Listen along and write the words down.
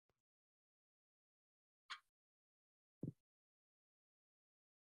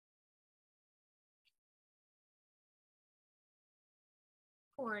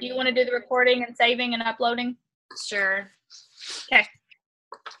Do you want to do the recording and saving and uploading? Sure. Okay.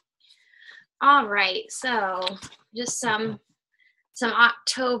 All right. So just some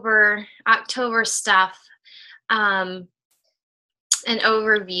October stuff. An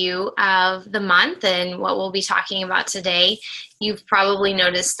overview of the month and what we'll be talking about today. You've probably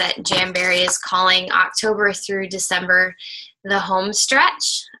noticed that Jamberry is calling October through December the home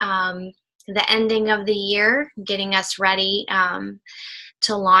stretch, the ending of the year, getting us ready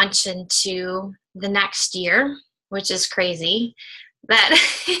to launch into the next year, which is crazy that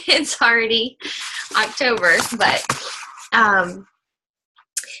it's already October, but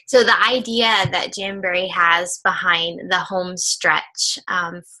so the idea that Jamberry has behind the home stretch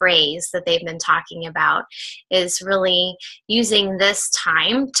phrase that they've been talking about is really using this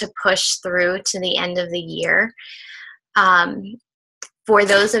time to push through to the end of the year. For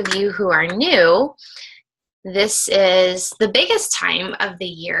those of you who are new, this is the biggest time of the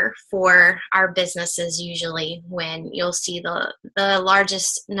year for our businesses, usually when you'll see the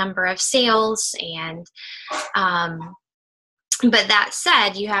largest number of sales. And but that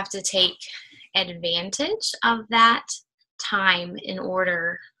said, you have to take advantage of that time in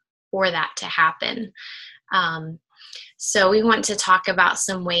order for that to happen. So we want to talk about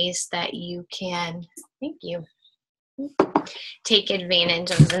some ways that you can, thank you, take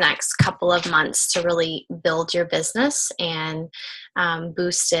advantage of the next couple of months to really build your business and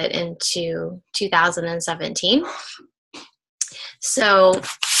boost it into 2017. So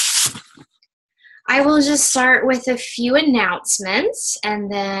I will just start with a few announcements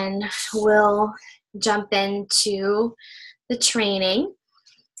and then we'll jump into the training.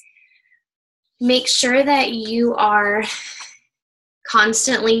 Make sure that you are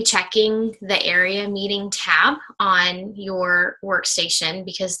constantly checking the area meeting tab on your workstation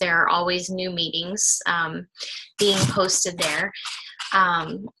because there are always new meetings being posted there.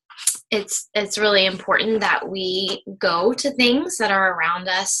 It's really important that we go to things that are around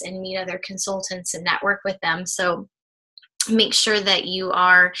us and meet other consultants and network with them. So make sure that you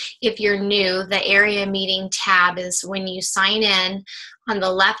are, if you're new, the area meeting tab is when you sign in. On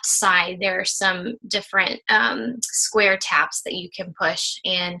the left side, there are some different square taps that you can push,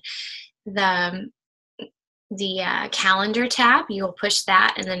 and the calendar tab, you will push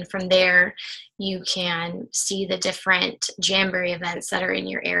that, and then from there you can see the different Jamberry events that are in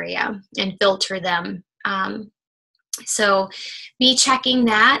your area and filter them. So be checking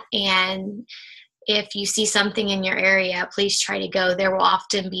that, and if you see something in your area, please try to go. There will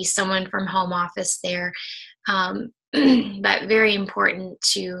often be someone from home office there, but very important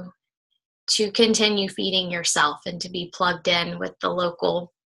to continue feeding yourself and to be plugged in with the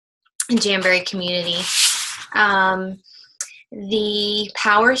local Jamberry community. The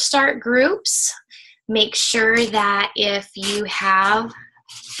Power Start groups, make sure that if you have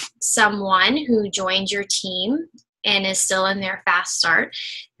someone who joined your team and is still in their fast start,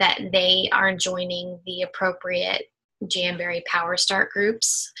 that they are joining the appropriate Jamberry Power Start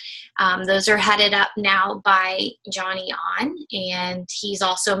groups. Those are headed up now by Johnny On, and he's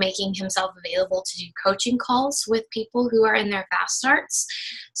also making himself available to do coaching calls with people who are in their fast starts.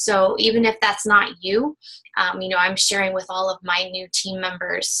 So even if that's not you, I'm sharing with all of my new team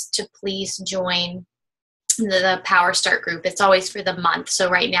members to please join the Power Start group. It's always for the month. So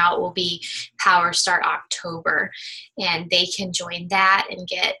right now it will be Power Start October, and they can join that and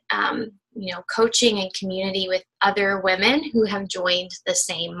get, coaching and community with other women who have joined the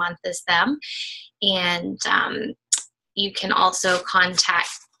same month as them. And you can also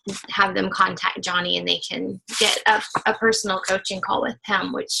have them contact Johnny, and they can get a personal coaching call with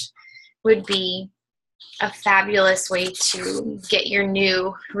him, which would be a fabulous way to get your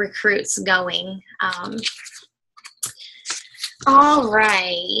new recruits going. All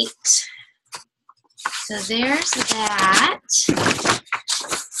right. So there's that.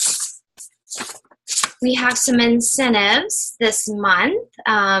 We have some incentives this month.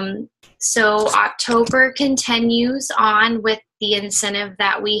 So October continues on with the incentive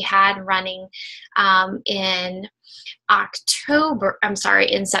that we had running in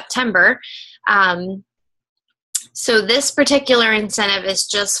September. So this particular incentive is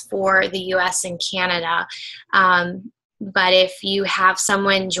just for the US and Canada. But if you have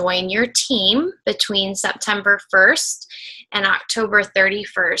someone join your team between September 1st and October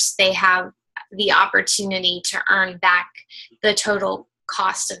 31st, they have the opportunity to earn back the total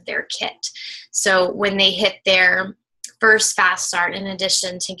cost of their kit. So when they hit their first fast start, in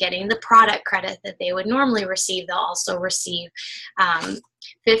addition to getting the product credit that they would normally receive, they'll also receive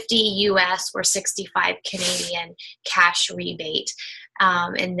 50 US or 65 Canadian cash rebate.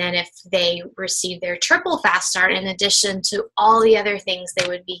 And then if they receive their triple fast start, in addition to all the other things they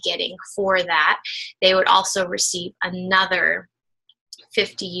would be getting for that, they would also receive another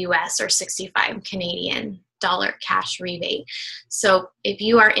 50 US or 65 Canadian dollar cash rebate. So if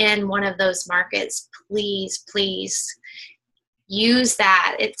you are in one of those markets, please, please use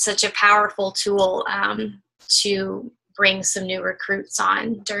that. It's such a powerful tool to bring some new recruits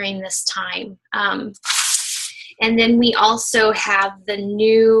on during this time. And then we also have the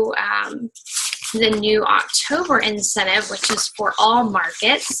new October incentive, which is for all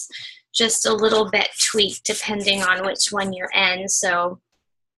markets, just a little bit tweaked depending on which one you're in. So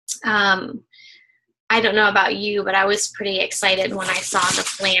I don't know about you, but I was pretty excited when I saw the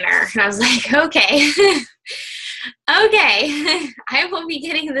planner. And I was like, okay, okay, I will be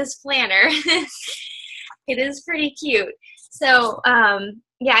getting this planner. It is pretty cute. So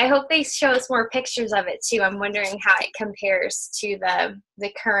yeah, I hope they show us more pictures of it too. I'm wondering how it compares to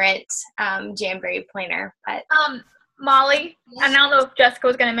the current Jamboree planner. But Molly, I don't know if Jessica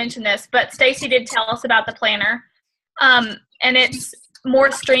was going to mention this, but Stacy did tell us about the planner. And it's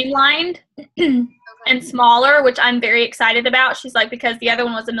more streamlined and smaller, which I'm very excited about. She's like, because the other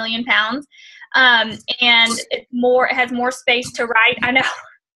one was 1,000,000 pounds. And it has more space to write. I know.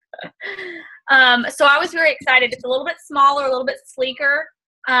 So I was very excited. It's a little bit smaller, a little bit sleeker,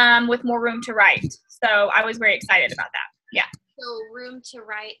 with more room to write. So I was very excited about that. Yeah. So room to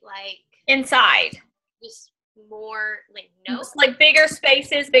write, like inside. Just more like notes? Like bigger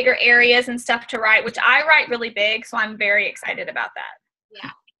spaces, bigger areas and stuff to write, which I write really big. So I'm very excited about that.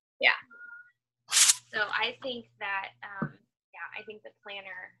 Yeah. Yeah. So I think that, I think the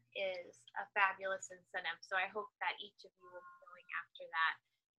planner is a fabulous incentive. So I hope that each of you will be going after that.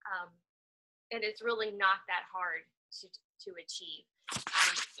 And it's really not that hard to achieve.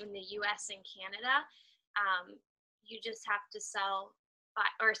 In the US and Canada, you just have to sell,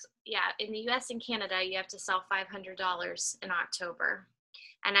 in the US and Canada, you have to sell $500 in October.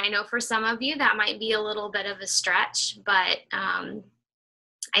 And I know for some of you that might be a little bit of a stretch, but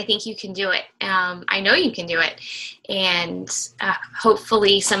I think you can do it. I know you can do it. And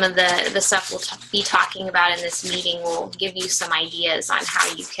hopefully some of the stuff we'll be talking about in this meeting will give you some ideas on how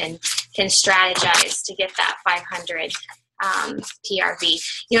you can strategize to get that 500 PRV.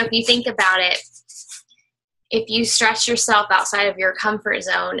 You know, if you think about it, if you stretch yourself outside of your comfort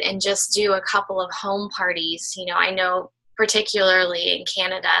zone and just do a couple of home parties, you know, I know particularly in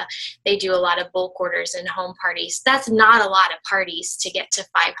Canada, they do a lot of bulk orders and home parties. That's not a lot of parties to get to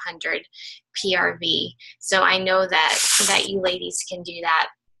 500 PRV. So I know that you ladies can do that.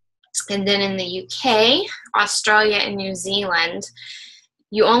 And then in the UK, Australia, and New Zealand,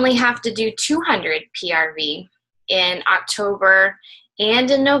 you only have to do 200 PRV in October and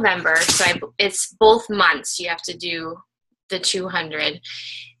in November. So it's both months you have to do the 200.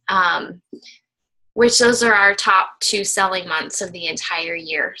 Which those are our top 2 selling months of the entire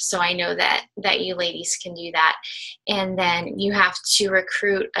year. So I know that you ladies can do that. And then you have to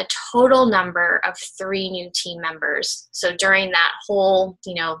recruit a total number of 3 new team members. So during that whole,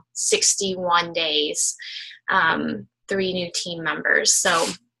 61 days, 3 new team members. So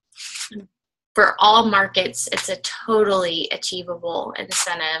for all markets, it's a totally achievable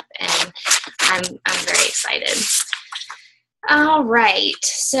incentive, and I'm very excited. All right,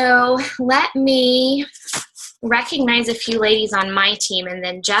 so let me recognize a few ladies on my team, and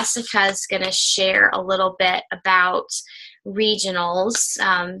then Jessica's going to share a little bit about regionals,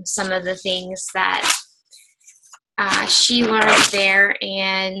 some of the things that she learned there,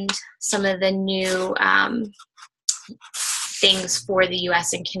 and some of the new things for the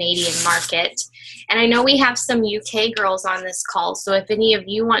US and Canadian market. And I know we have some UK girls on this call, so if any of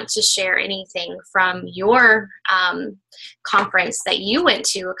you want to share anything from your conference that you went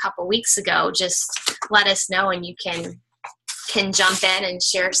to a couple weeks ago, just let us know, and you can jump in and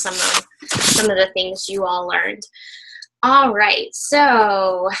share some of the things you all learned. All right,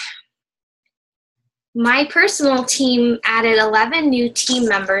 so my personal team added 11 new team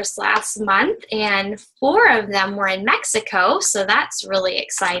members last month, and 4 of them were in Mexico, so that's really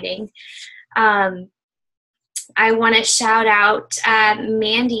exciting. I want to shout out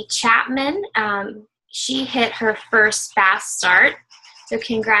Mandy Chapman. She hit her first fast start, so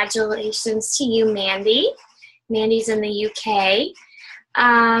congratulations to you, Mandy. Mandy's in the UK.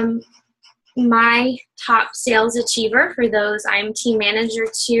 My top sales achiever, for those I'm team manager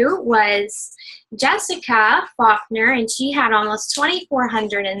to, was Jessica Faulkner, and she had almost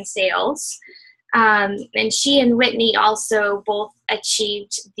 2,400 in sales. And she and Whitney also both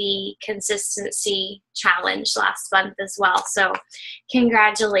achieved the consistency challenge last month as well. So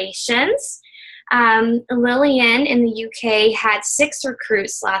congratulations. Lillian in the UK had 6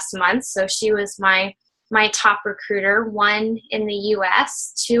 recruits last month. So she was my top recruiter, 1 in the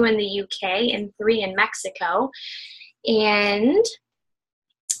US, 2 in the UK, and 3 in Mexico. And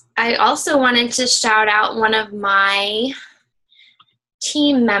I also wanted to shout out one of my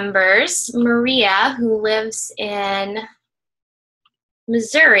team members, Maria, who lives in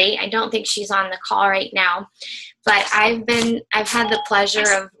Missouri. I don't think she's on the call right now, but I've had the pleasure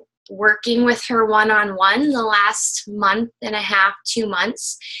of working with her one-on-one the last month and a half, 2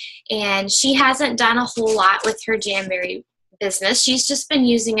 months, and she hasn't done a whole lot with her Jamberry business. She's just been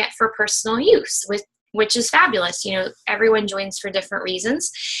using it for personal use, which is fabulous. You know, everyone joins for different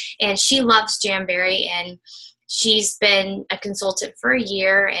reasons, and she loves Jamberry, and she's been a consultant for a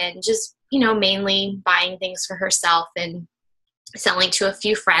year and just, you know, mainly buying things for herself and selling to a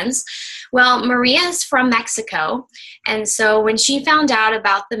few friends. Well, Maria is from Mexico, and so when she found out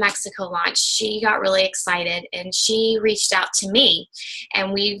about the Mexico launch, she got really excited, and she reached out to me,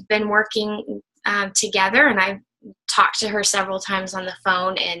 and we've been working together, and I've talked to her several times on the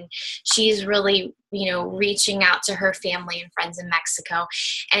phone, and she's really, you know, reaching out to her family and friends in Mexico.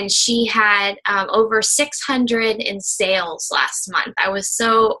 And she had over 600 in sales last month. I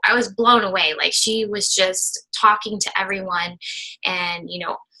was blown away. Like, she was just talking to everyone, and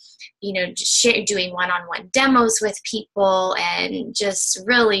doing one-on-one demos with people, and just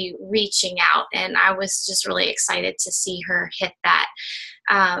really reaching out. And I was just really excited to see her hit that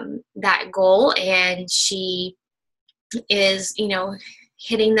goal. And she is, you know,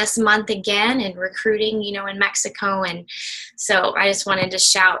 hitting this month again and recruiting, you know, in Mexico. And so I just wanted to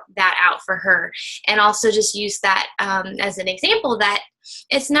shout that out for her, and also just use that as an example that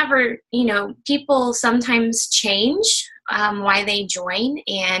it's never, you know, people sometimes change why they join.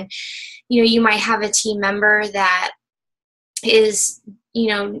 And, you know, you might have a team member that is, you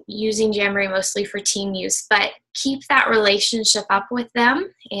know, using Jamberry mostly for team use, but keep that relationship up with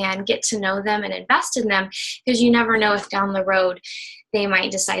them and get to know them and invest in them, because you never know if down the road they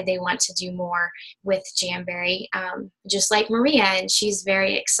might decide they want to do more with Jamberry, just like Maria. And she's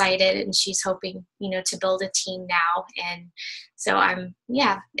very excited, and she's hoping, you know, to build a team now. And so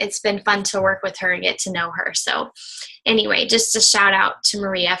it's been fun to work with her and get to know her. So anyway, just a shout out to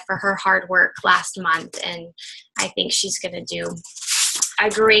Maria for her hard work last month. And I think she's going to do a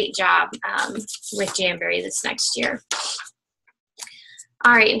great job with Jamberry this next year.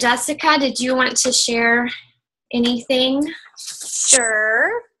 All right, Jessica, did you want to share anything?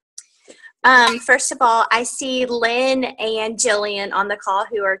 Sure. First of all, I see Lynn and Jillian on the call,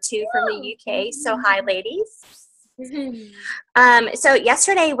 who are 2 from the UK. So hi, ladies. So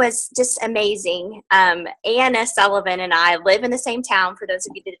yesterday was just amazing. Anna Sullivan and I live in the same town, for those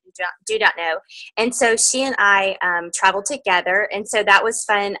of you that do not know. And so she and I traveled together, and so that was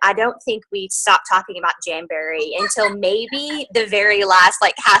fun. I don't think we stopped talking about Jamberry until maybe the very last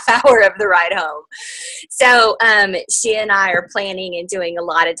half hour of the ride home. So she and I are planning and doing a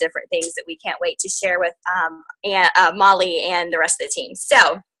lot of different things that we can't wait to share with Molly and the rest of the team.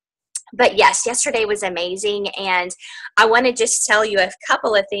 But yes, yesterday was amazing, and I want to just tell you a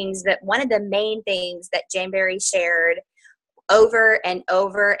couple of things. That one of the main things that Jamberry shared over and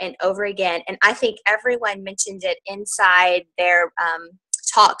over and over again, and I think everyone mentioned it inside their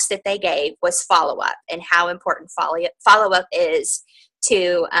talks that they gave, was follow-up, and how important follow-up is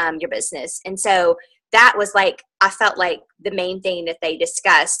to your business. And so that was I felt like the main thing that they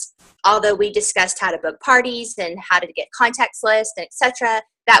discussed. Although we discussed how to book parties and how to get contacts lists, and etc.,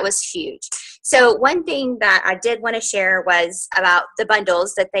 that was huge. So one thing that I did want to share was about the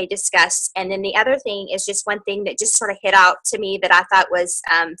bundles that they discussed. And then the other thing is just one thing that just sort of hit out to me that I thought was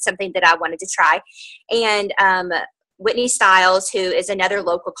something that I wanted to try. And Whitney Stiles, who is another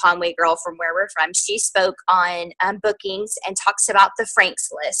local Conway girl from where we're from, she spoke on bookings and talks about the Franks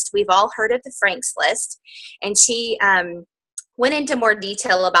list. We've all heard of the Franks list. And she went into more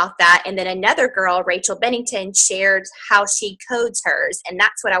detail about that. And then another girl, Rachel Bennington, shared how she codes hers. And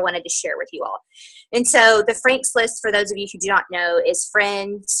that's what I wanted to share with you all. And so the Franks list, for those of you who do not know, is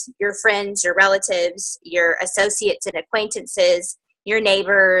friends, your relatives, your associates and acquaintances, your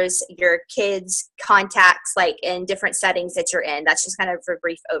neighbors, your kids' contacts, in different settings that you're in. That's just kind of a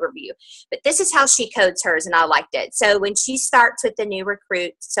brief overview. But this is how she codes hers, and I liked it. So when she starts with the new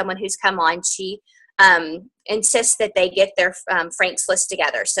recruit, someone who's come on, she insists that they get their Franks list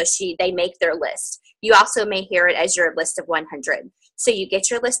together. So they make their list. You also may hear it as your list of 100. So you get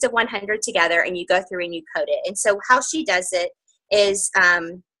your list of 100 together, and you go through and you code it. And so how she does it is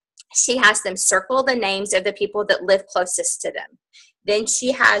she has them circle the names of the people that live closest to them. Then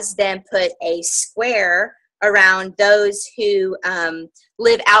she has them put a square around those who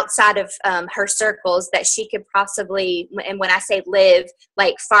live outside of her circles that she could possibly, and when I say live,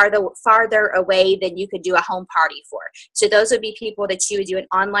 like farther away than you could do a home party for. So those would be people that you would do an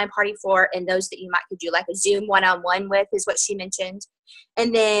online party for, and those that you might could do like a Zoom one-on-one with, is what she mentioned.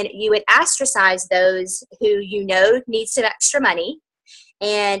 And then you would ostracize those who you know need some extra money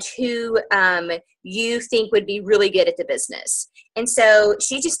and who you think would be really good at the business. And so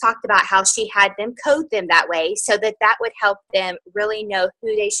she just talked about how she had them code them that way so that that would help them really know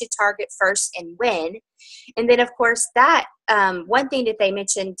who they should target first and when. And then, of course, that one thing that they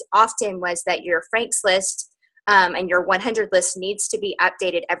mentioned often was that your Franks list and your 100 list needs to be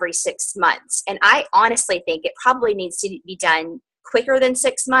updated every 6 months. And I honestly think it probably needs to be done quicker than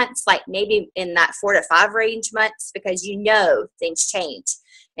 6 months, like maybe in that 4 to 5 range months, because you know things change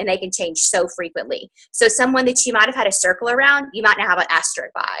and they can change so frequently. So someone that you might have had a circle around, you might now have an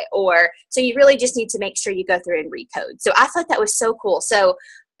asterisk by, or so you really just need to make sure you go through and recode. So I thought that was so cool. So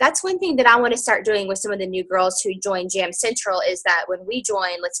that's one thing that I want to start doing with some of the new girls who join Jam Central, is that when we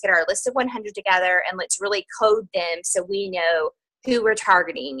join, let's get our list of 100 together and let's really code them so we know who we're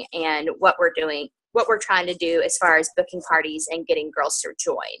targeting and what we're doing, what we're trying to do as far as booking parties and getting girls to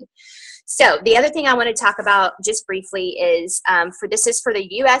join. So the other thing I want to talk about just briefly is this is for the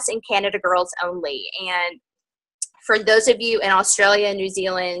US and Canada girls only. And for those of you in Australia, New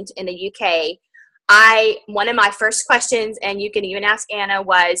Zealand, and the UK, one of my first questions, and you can even ask Anna,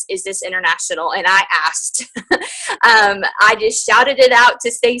 was, is this international? And I asked. I just shouted it out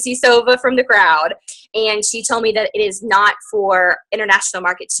to Stacy Sova from the crowd, and she told me that it is not for international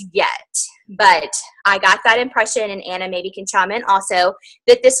markets yet. But I got that impression, and Anna maybe can chime in also,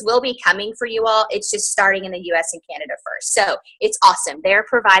 that this will be coming for you all. It's just starting in the US and Canada first. So it's awesome. They're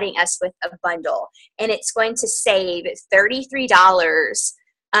providing us with a bundle, and it's going to save $33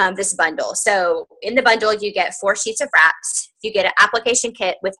 this bundle. So in the bundle, you get 4 sheets of wraps, you get an application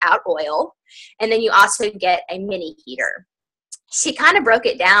kit without oil, and then you also get a mini heater. She kind of broke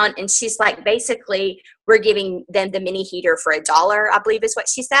it down, and she's like, basically, we're giving them the mini heater for $1, I believe is what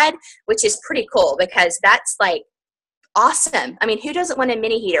she said, which is pretty cool because that's like awesome. I mean, who doesn't want a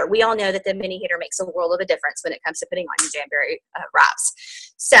mini heater? We all know that the mini heater makes a world of a difference when it comes to putting on your Jamberry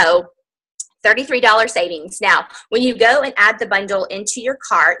wraps. So $33 savings. Now, when you go and add the bundle into your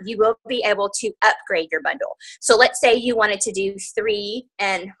cart, you will be able to upgrade your bundle. So let's say you wanted to do 3,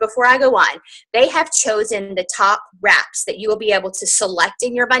 and before I go on, they have chosen the top wraps that you will be able to select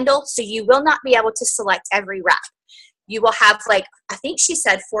in your bundle. So you will not be able to select every wrap. You will have, like, I think she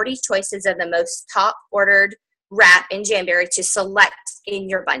said 40 choices of the most top ordered wrap in Jamberry to select in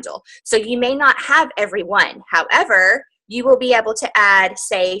your bundle. So you may not have every one. However, you will be able to add,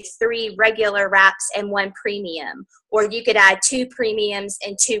 say, 3 regular wraps and 1 premium, or you could add 2 premiums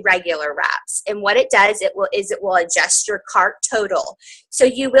and 2 regular wraps. And what it does, it will adjust your cart total. So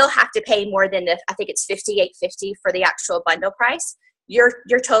you will have to pay more than I think it's $58.50 for the actual bundle price. Your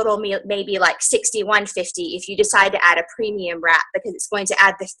total may be like $61.50 if you decide to add a premium wrap, because it's going to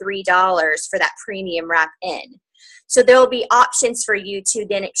add the $3 for that premium wrap in. So there will be options for you to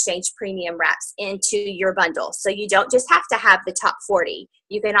then exchange premium wraps into your bundle. So you don't just have to have the top 40.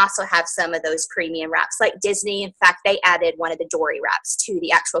 You can also have some of those premium wraps, like Disney. In fact, they added one of the Dory wraps to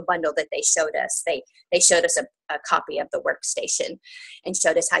the actual bundle that they showed us. They showed us a copy of the workstation and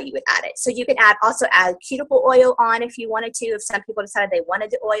showed us how you would add it. So you can also add cuticle oil on if you wanted to. If some people decided they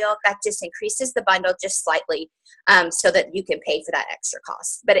wanted the oil, that just increases the bundle just slightly so that you can pay for that extra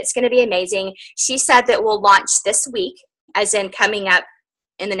cost. But it's going to be amazing. She said that we'll launch this week, as in coming up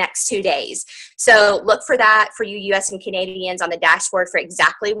in the next 2 days. So look for that for you US and Canadians on the dashboard for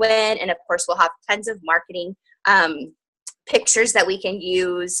exactly when. And of course, we'll have tons of marketing pictures that we can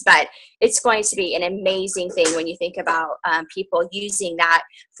use, but it's going to be an amazing thing when you think about people using that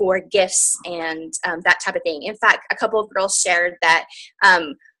for gifts and that type of thing. In fact, a couple of girls shared that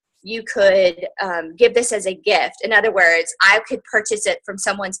you could give this as a gift. In other words, I could purchase it from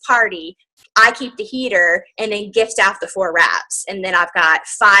someone's party, I keep the heater, and then gift out the 4 wraps. And then I've got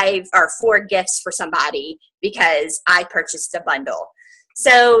 5 or 4 gifts for somebody because I purchased a bundle.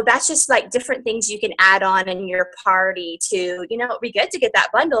 So that's just like different things you can add on in your party to, it'd be good to get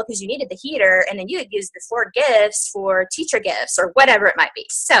that bundle because you needed the heater, and then you could use the 4 gifts for teacher gifts or whatever it might be.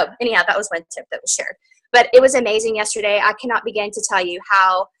 So anyhow, that was one tip that was shared. But it was amazing yesterday. I cannot begin to tell you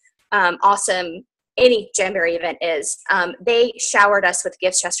how awesome any Jamberry event is. They showered us with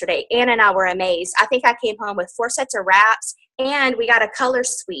gifts yesterday. Anna and I were amazed. I think I came home with 4 sets of wraps, and we got a color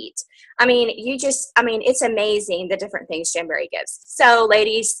suite. I mean, it's amazing the different things Jamberry gives. So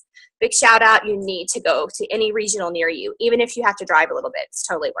ladies, big shout out. You need to go to any regional near you, even if you have to drive a little bit. It's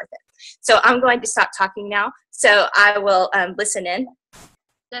totally worth it. So I'm going to stop talking now. So I will listen in.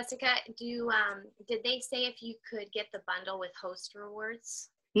 Jessica, did they say if you could get the bundle with host rewards?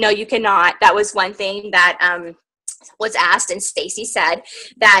 No, you cannot. That was one thing that was asked, and Stacy said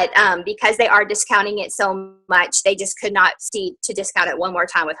that because they are discounting it so much, they just could not see to discount it one more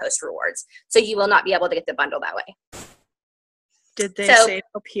time with host rewards. So you will not be able to get the bundle that way. Did they say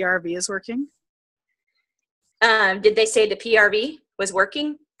how PRV is working? Did they say the PRV was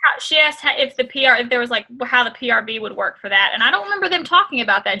working? She asked if there was like how the PRV would work for that, and I don't remember them talking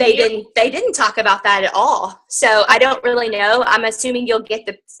about that. They didn't talk about that at all. So I don't really know. I'm assuming you'll get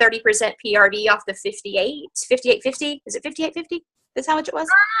the 30% PRV off the 58.50. Is it 58.50? That's how much it was?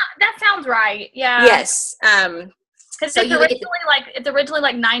 That sounds right. Yeah. Yes. Because so it's originally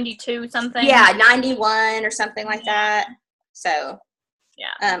like 92 something. Yeah, 91 or something like that. So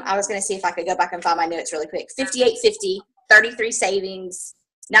yeah. I was going to see if I could go back and find my notes really quick. 58.50, 33 savings.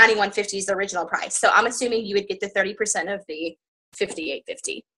 91.50 is the original price. So I'm assuming you would get the 30% of the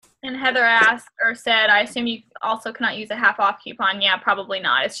 58.50. And Heather asked or said, I assume you also cannot use a half off coupon. Yeah, probably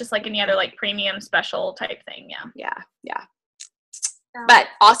not. It's just like any other like premium special type thing. Yeah. Yeah. But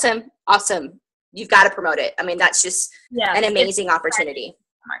awesome. You've got to promote it. I mean, that's just an amazing opportunity.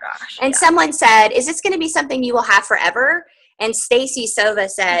 Oh my gosh. And someone said, is this going to be something you will have forever? And Stacy Sova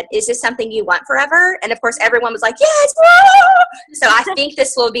said, is this something you want forever? And of course, everyone was like, yes. Whoa! So I think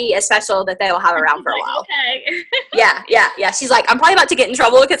this will be a special that they will have around for a while. Okay. Yeah. She's like, I'm probably about to get in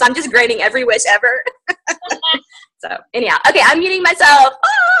trouble because I'm just granting every wish ever. So anyhow, okay, I'm muting myself.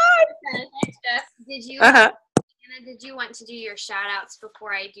 Thanks, Jeff. Did you want to do your shout outs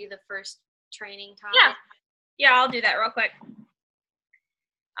before I do the first training topic? Yeah, I'll do that real quick.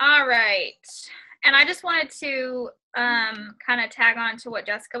 All right. And I just wanted to kind of tag on to what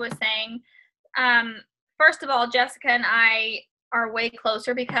Jessica was saying. First of all, Jessica and I are way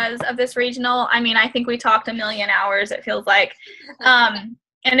closer because of this regional. I mean, I think we talked a million hours, it feels like. And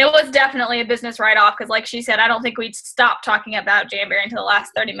it was definitely a business write-off because, like she said, I don't think we'd stop talking about Jamberry until the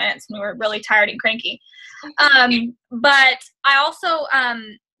last 30 minutes when we were really tired and cranky. But I also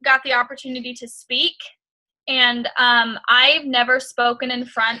got the opportunity to speak. And I've never spoken in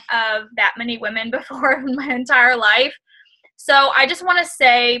front of that many women before in my entire life. So I just want to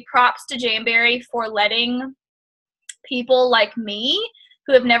say props to Jamberry for letting people like me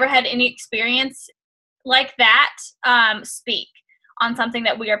who have never had any experience like that speak on something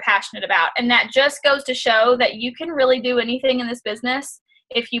that we are passionate about. And that just goes to show that you can really do anything in this business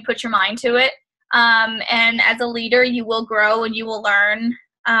if you put your mind to it. And as a leader, you will grow and you will learn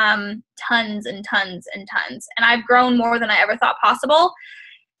tons and tons and tons. And I've grown more than I ever thought possible.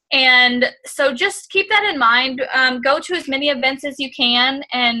 And so just keep that in mind. Go to as many events as you can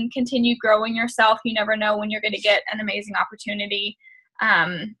and continue growing yourself. You never know when you're going to get an amazing opportunity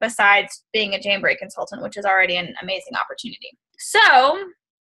besides being a Jamberry consultant, which is already an amazing opportunity. So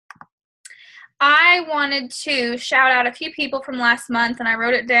I wanted to shout out a few people from last month, and I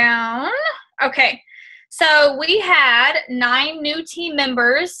wrote it down. Okay. So we had 9 new team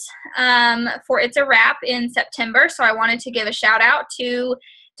members for It's a Wrap in September. So I wanted to give a shout out to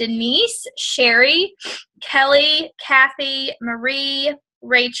Denise, Sherry, Kelly, Kathy, Marie,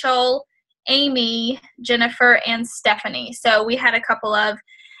 Rachel, Amy, Jennifer, and Stephanie. So we had a couple of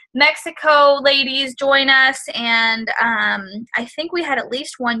Mexico ladies join us, and I think we had at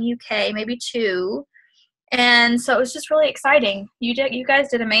least one UK, maybe 2. And so it was just really exciting. You guys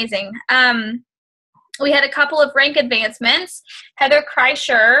did amazing. We had a couple of rank advancements. Heather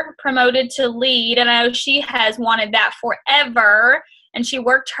Kreischer promoted to lead, and I know she has wanted that forever, and she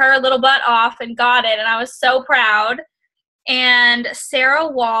worked her little butt off and got it, and I was so proud. And Sarah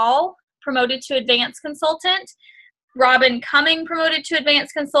Wall promoted to advanced consultant. Robin Cumming promoted to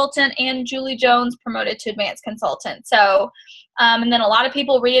advanced consultant, and Julie Jones promoted to advanced consultant. So, and then a lot of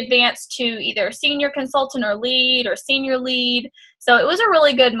people re-advanced to either senior consultant or lead or senior lead. So it was a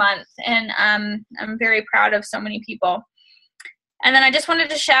really good month, and I'm very proud of so many people. And then I just wanted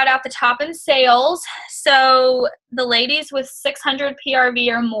to shout out the top in sales. So the ladies with 600 PRV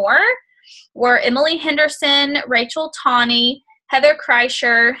or more were Emily Henderson, Rachel Tawney, Heather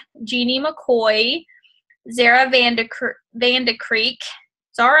Kreischer, Jeannie McCoy, Zara Vandekreek,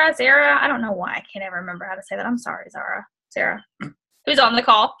 Zara, I don't know why. I can't ever remember how to say that. I'm sorry, Sarah, who's on the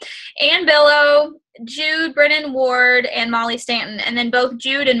call, Ann Billow, Jude Brennan Ward, and Molly Stanton. And then both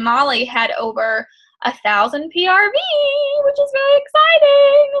Jude and Molly had over 1,000 PRV, which is really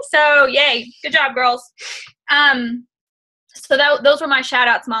exciting. So yay, good job, girls. So those were my shout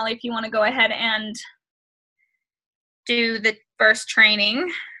outs, Molly, if you want to go ahead and do the first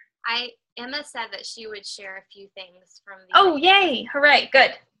training. Emma said that she would share a few things from the. Oh, yay. Hooray.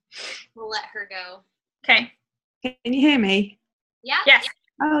 Good. We'll let her go. Okay. Can you hear me? Yeah? Yes.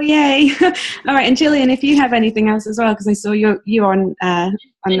 Oh, yay. All right. And Gillian, if you have anything else as well, because I saw you on the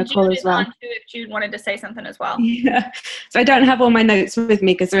call Jude as is well. on too, if Jude wanted to say something as well. Yeah. So I don't have all my notes with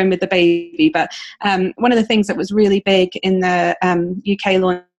me because they're in with the baby. But one of the things that was really big in the UK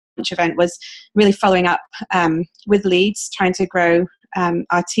launch event was really following up with leads, trying to grow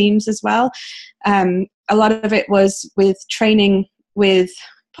our teams as well. A lot of it was with training with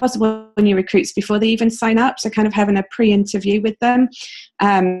possible new recruits before they even sign up, so kind of having a pre-interview with them,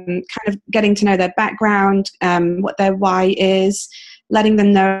 kind of getting to know their background, what their why is, letting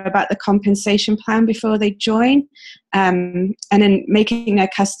them know about the compensation plan before they join, and then making a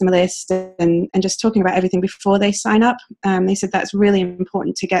customer list and just talking about everything before they sign up. They said that's really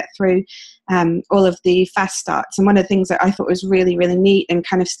important to get through all of the fast starts. And one of the things that I thought was really, really neat and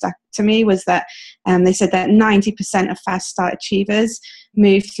kind of stuck to me was that they said that 90% of fast start achievers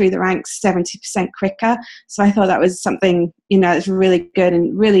move through the ranks 70% quicker. So I thought that was something, that's really good,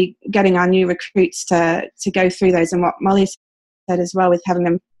 and really getting our new recruits to go through those. And what Molly said as well, with having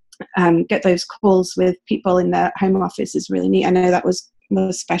them get those calls with people in their home office is really neat. I know that was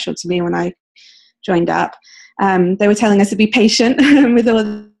special to me when I joined up. They were telling us to be patient with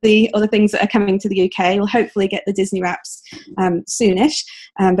all the other things that are coming to the UK. We'll hopefully get the Disney wraps soonish,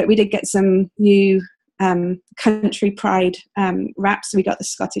 but we did get some new country pride wraps. We got the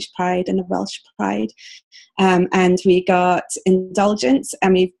Scottish pride and the Welsh pride, and we got indulgence,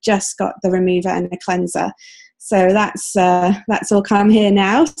 and we've just got the remover and the cleanser. So that's all come here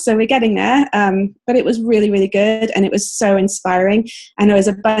now. So we're getting there. But it was really, really good, and it was so inspiring. And there was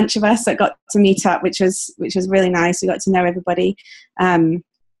a bunch of us that got to meet up, which was really nice. We got to know everybody.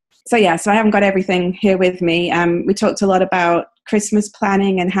 So I haven't got everything here with me. We talked a lot about Christmas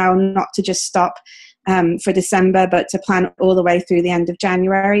planning and how not to just stop for December, but to plan all the way through the end of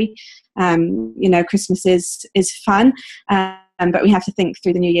January. Christmas is fun, but we have to think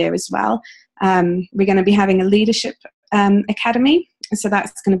through the new year as well. We're going to be having a leadership academy, so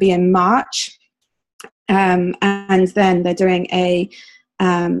that's going to be in March, and then they're doing an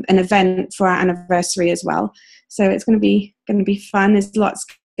event for our anniversary as well. So it's going to be fun. There's lots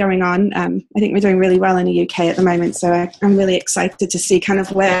going on. I think we're doing really well in the UK at the moment, so I'm really excited to see kind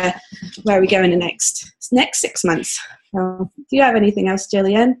of where we go in the next 6 months. So, do you have anything else,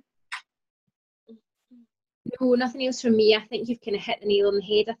 Gillian? No, nothing else from me. I think you've kind of hit the nail on the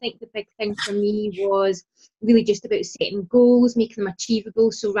head. I think the big thing for me was really just about setting goals, making them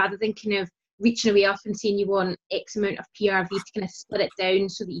achievable. So rather than kind of reaching away up and saying you want X amount of PRV, to kind of split it down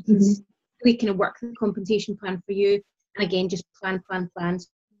so that you can really kind of work the compensation plan for you. And again, just plan.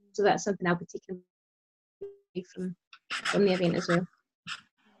 So that's something I'll be taking away from the event as well.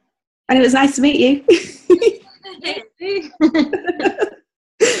 And it was nice to meet you.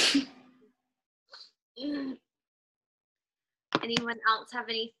 Anyone else have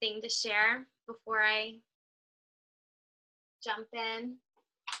anything to share before I jump in?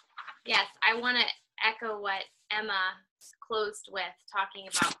 Yes, I want to echo what Emma closed with, talking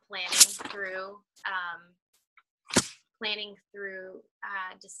about planning through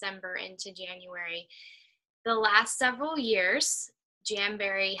December into January. The last several years,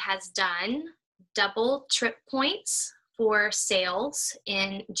 Jamberry has done double trip points for sales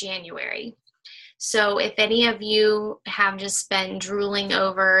in January. So if any of you have just been drooling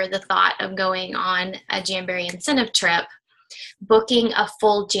over the thought of going on a Jamberry incentive trip, booking a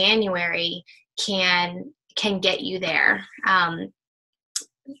full January can get you there.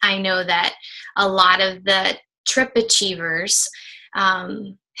 I know that a lot of the trip achievers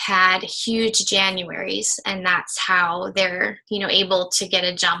had huge Januaries, and that's how they're able to get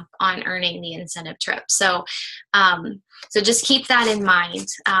a jump on earning the incentive trip. So just keep that in mind.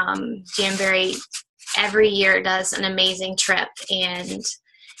 Jamberry every year does an amazing trip, and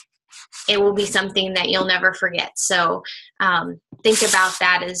it will be something that you'll never forget. So think about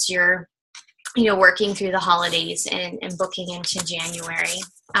that as you're working through the holidays and booking into January.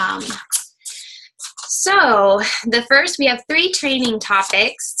 So we have 3 training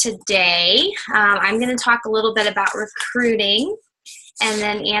topics today. I'm going to talk a little bit about recruiting, and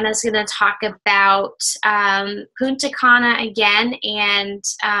then Anna's going to talk about Punta Cana again, and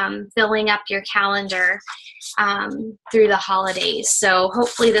filling up your calendar through the holidays. So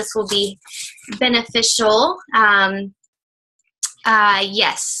hopefully this will be beneficial.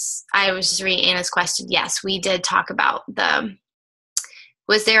 Yes, I was just reading Anna's question. Yes, we did talk about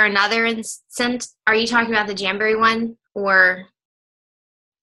was there another incentive? Are you talking about the Jamberry one, or?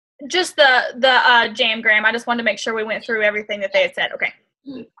 Just the Jamgram. I just wanted to make sure we went through everything that they had said. Okay.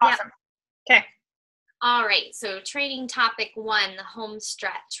 Awesome. Okay. All right, so training topic 1, the home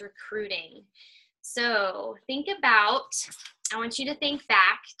stretch, recruiting. So I want you to think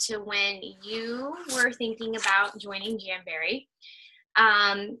back to when you were thinking about joining Jamberry.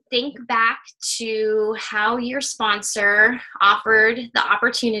 Think back to how your sponsor offered the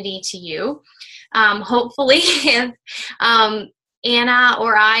opportunity to you. Hopefully, if Anna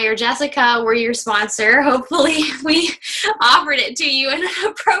or I or Jessica were your sponsor, hopefully we offered it to you in an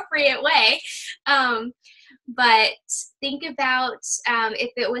appropriate way. But think about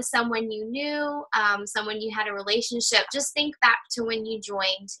if it was someone you knew, someone you had a relationship, just think back to when you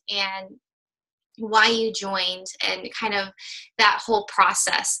joined and why you joined and kind of that whole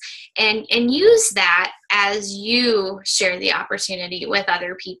process, and use that as you share the opportunity with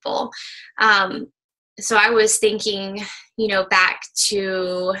other people. So I was thinking, back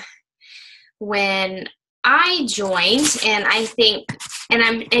to when I joined, and I think,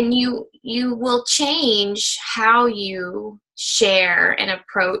 and you will change how you share and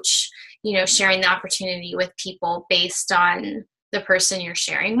approach, sharing the opportunity with people based on the person you're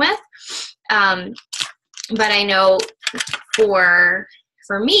sharing with. But I know for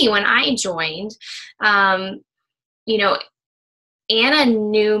me, when I joined, Anna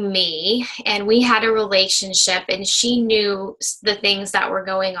knew me, and we had a relationship, and she knew the things that were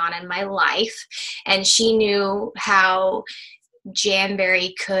going on in my life, and she knew how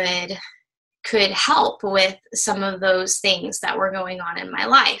Jamberry could help with some of those things that were going on in my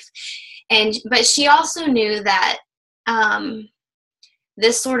life. But she also knew that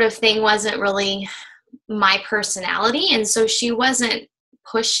this sort of thing wasn't really my personality, and so she wasn't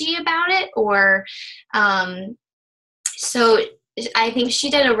pushy about it, or so I think she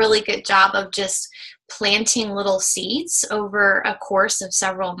did a really good job of just planting little seeds over a course of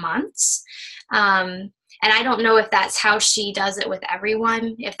several months. And I don't know if that's how she does it with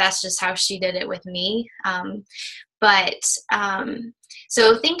everyone, if that's just how she did it with me.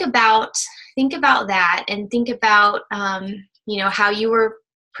 So think about that, and think about, how you were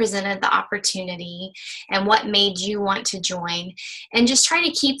presented the opportunity and what made you want to join, and just try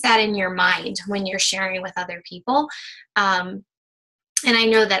to keep that in your mind when you're sharing with other people. And I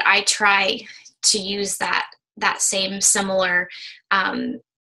know that I try to use that same similar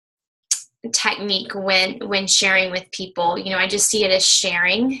technique when sharing with people. I just see it as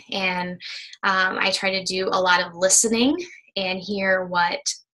sharing, and I try to do a lot of listening and hear what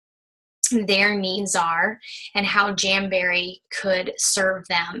their needs are and how Jamberry could serve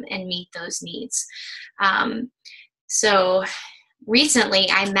them and meet those needs. So recently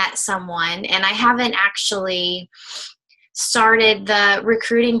I met someone, and I haven't actually started the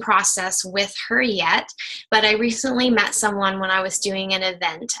recruiting process with her yet, but I recently met someone when I was doing an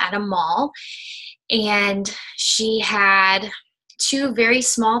event at a mall, and she had 2 very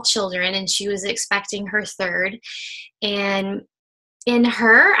small children, and she was expecting her 3rd. And in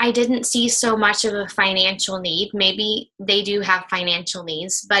her, I didn't see so much of a financial need. Maybe they do have financial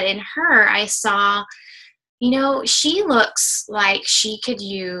needs, but in her, I saw, she looks like she could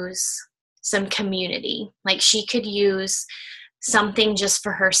use some community. Like she could use something just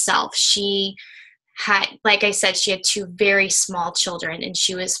for herself. She had, like I said, she had 2 very small children, and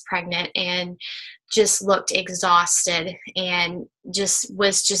she was pregnant and just looked exhausted and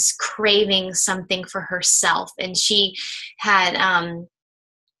was craving something for herself. And she had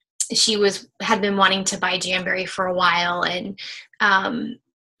been wanting to buy Jamberry for a while, and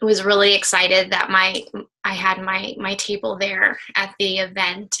was really excited that I had my table there at the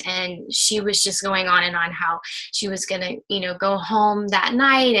event, and she was just going on and on how she was going to, go home that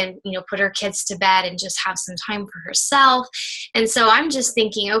night and, put her kids to bed and just have some time for herself. And so I'm just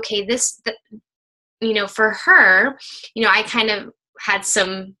thinking, okay, for her, I kind of had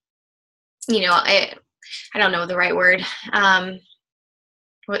some, I don't know the right word.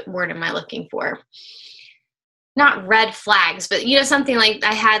 What word am I looking for? Not red flags, but something like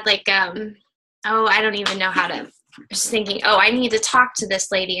I had like I don't even know how to. Just thinking, I need to talk to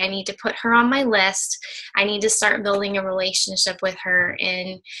this lady. I need to put her on my list. I need to start building a relationship with her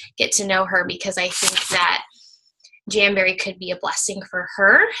and get to know her, because I think that Jamberry could be a blessing for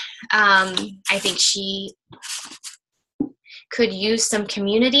her. I think she could use some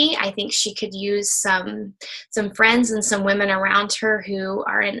community. I think she could use some friends and some women around her who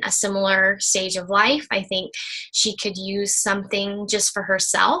are in a similar stage of life. I think she could use something just for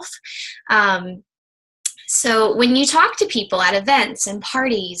herself. So when you talk to people at events and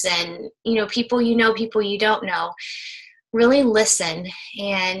parties and, people people you don't know, really listen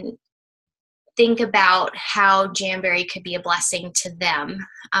and think about how Jamberry could be a blessing to them.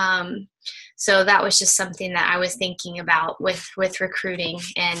 So that was just something that I was thinking about with recruiting.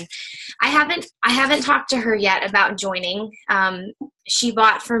 And I haven't talked to her yet about joining. She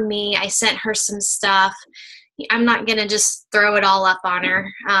bought from me. I sent her some stuff. I'm not going to just throw it all up on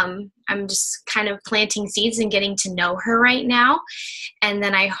her. I'm just kind of planting seeds and getting to know her right now. And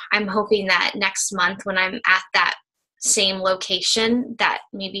then I'm hoping that next month when I'm at that same location that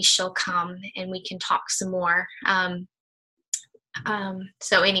maybe she'll come and we can talk some more.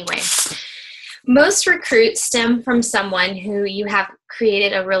 So anyway, most recruits stem from someone who you have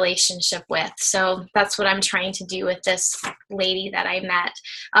created a relationship with. So that's what I'm trying to do with this lady that I met,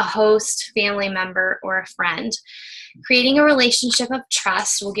 a host, family member, or a friend. Creating a relationship of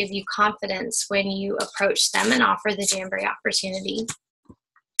trust will give you confidence when you approach them and offer the Jamberry opportunity.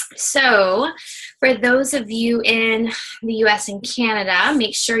 So for those of you in the US and Canada,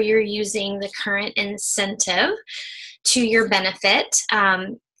 make sure you're using the current incentive to your benefit.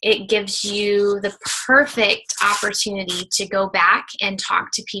 It gives you the perfect opportunity to go back and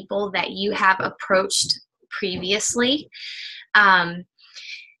talk to people that you have approached previously. Timing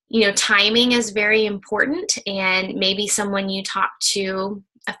is very important, and maybe someone you talked to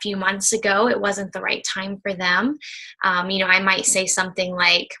a few months ago, it wasn't the right time for them. I might say something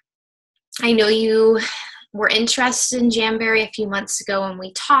like, I know you were interested in Jamberry a few months ago when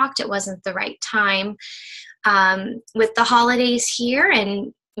we talked, it wasn't the right time. With the holidays here,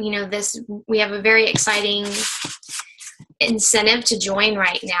 and we have a very exciting incentive to join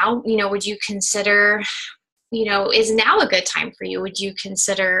right now. Would you consider, is now a good time for you? Would you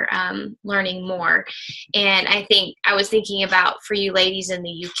consider learning more? And I was thinking about, for you ladies in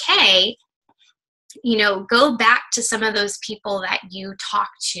the UK, go back to some of those people that you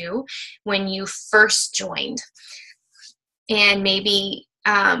talked to when you first joined. And maybe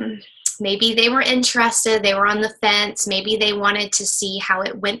they were interested, they were on the fence, maybe they wanted to see how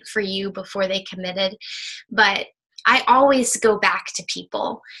it went for you before they committed. But I always go back to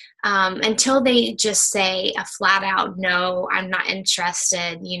people until they just say a flat out, no, I'm not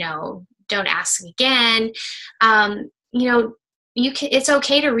interested, don't ask again. It's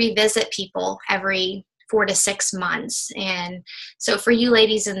okay to revisit people every 4 to 6 months. And so for you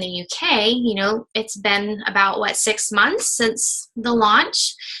ladies in the UK, it's been about 6 months since the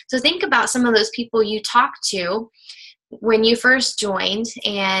launch. So think about some of those people you talked to when you first joined,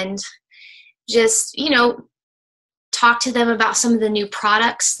 and just, talk to them about some of the new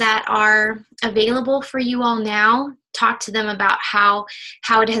products that are available for you all now. Talk to them about how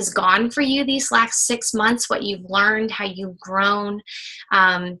it has gone for you these last 6 months, what you've learned, how you've grown.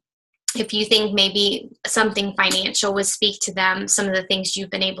 If you think maybe something financial would speak to them, some of the things you've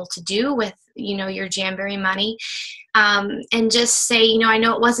been able to do with, your Jamberry money. And just say, I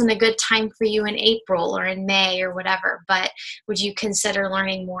know it wasn't a good time for you in April or in May or whatever, but would you consider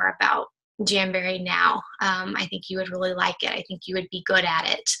learning more about Jamberry now? I think you would really like it. I think you would be good at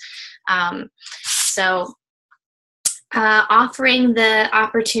it. Offering the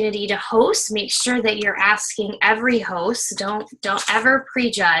opportunity to host, make sure that you're asking every host. Don't ever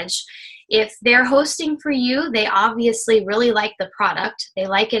prejudge. If they're hosting for you, they obviously really like the product. They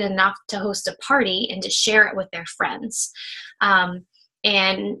like it enough to host a party and to share it with their friends.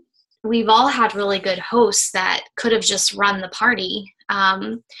 And we've all had really good hosts that could have just run the party.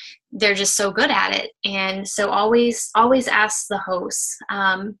 They're just so good at it. And so always ask the hosts.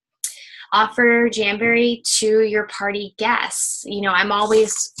 Offer Jamberry to your party guests. I'm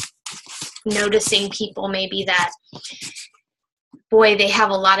always noticing people maybe that, boy, they have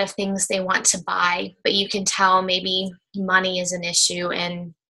a lot of things they want to buy, but you can tell maybe money is an issue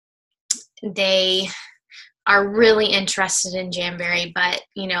and they are really interested in Jamberry, but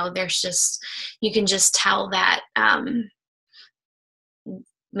you can just tell that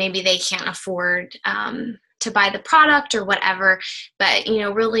maybe they can't afford to buy the product or whatever, but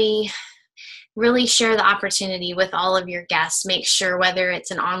really share the opportunity with all of your guests. Make sure, whether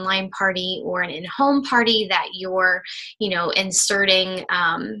it's an online party or an in-home party, that you're, inserting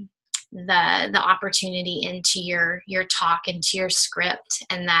the opportunity into your talk, into your script,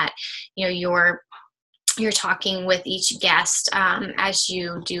 and that, you're talking with each guest as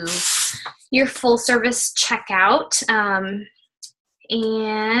you do your full service checkout.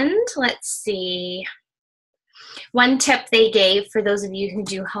 And let's see. One tip they gave for those of you who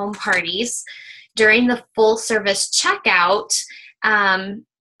do home parties, during the full service checkout,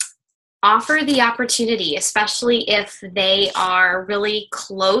 offer the opportunity, especially if they are really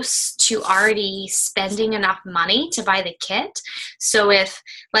close to already spending enough money to buy the kit. So if,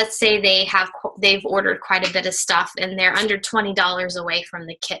 let's say they've ordered quite a bit of stuff and they're under $20 away from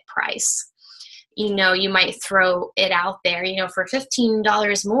the kit price. you might throw it out there, for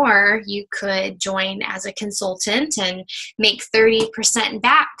 $15 more, you could join as a consultant and make 30%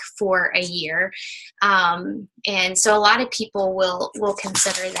 back for a year. And so a lot of people will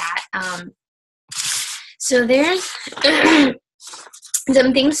consider that. So there's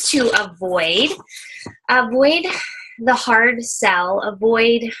some things to avoid. Avoid the hard sell.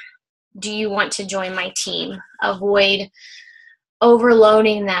 Avoid, do you want to join my team? Avoid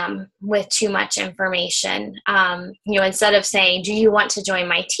overloading them with too much information. Instead of saying, do you want to join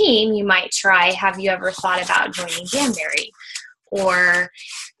my team? You might try, have you ever thought about joining Jamberry? Or,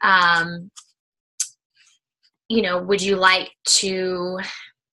 would you like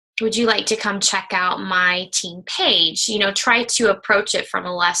to come check out my team page? Try to approach it from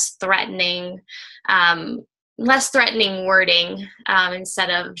a less threatening wording, instead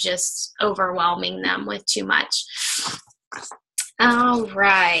of just overwhelming them with too much. All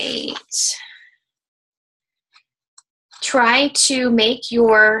right. Try to make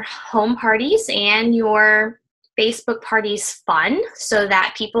your home parties and your Facebook parties fun so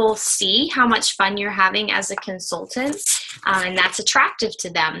that people see how much fun you're having as a consultant, and that's attractive to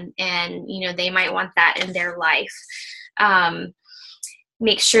them, and they might want that in their life.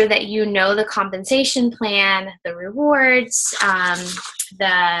 Make sure that the compensation plan, the rewards,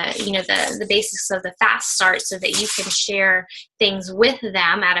 the basics of the fast start, so that you can share things with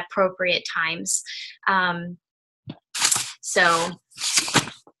them at appropriate times. So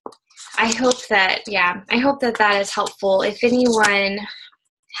I hope that that is helpful. If anyone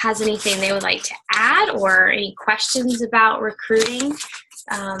has anything they would like to add or any questions about recruiting,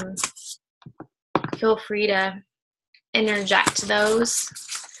 feel free to interject those.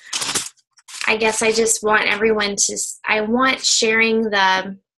 I guess I just want everyone I want sharing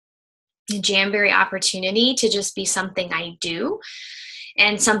the Jamberry opportunity to just be something I do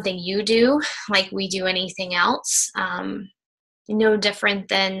and something you do, like we do anything else. No different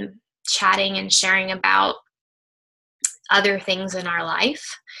than chatting and sharing about other things in our life.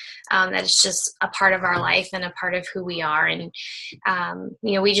 That is just a part of our life and a part of who we are. And,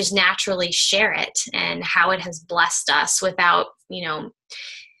 we just naturally share it and how it has blessed us without,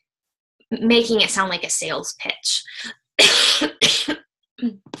 making it sound like a sales pitch.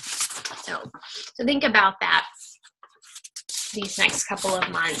 So think about that these next couple of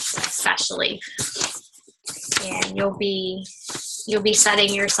months, especially. And you'll be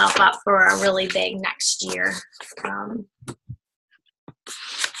setting yourself up for a really big next year. All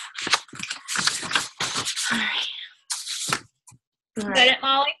right. Is that it,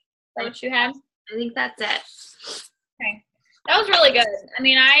 Molly? Is that what you had? I think that's it. Okay. That was really good. I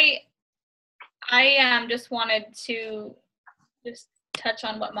mean, I just wanted to just touch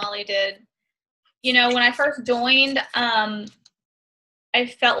on what Molly did. When I first joined, I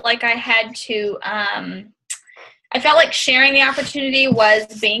felt like I had to, I felt like sharing the opportunity was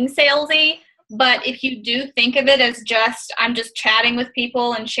being salesy, but if you do think of it as I'm just chatting with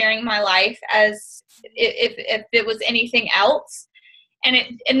people and sharing my life as if it was anything else, and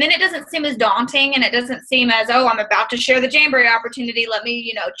then it doesn't seem as daunting, and it doesn't seem as, I'm about to share the Jamberry opportunity, let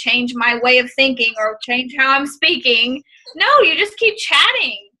me, change my way of thinking or change how I'm speaking. No, you just keep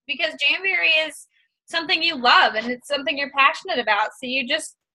chatting, because Jamberry is something you love and it's something you're passionate about. So you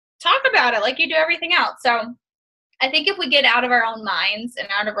just talk about it like you do everything else. So I think if we get out of our own minds and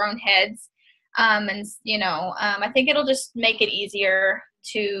out of our own heads, I think it'll just make it easier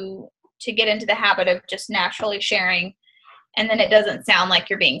to get into the habit of just naturally sharing. And then it doesn't sound like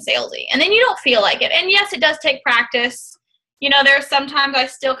you're being salesy. And then you don't feel like it. And yes, it does take practice. There's sometimes I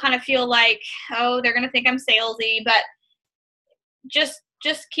still kind of feel like, they're going to think I'm salesy, but just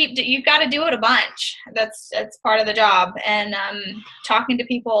you've got to do it a bunch. That's part of the job. And talking to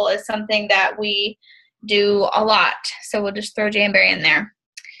people is something that we do a lot. So we'll just throw Jamberry in there.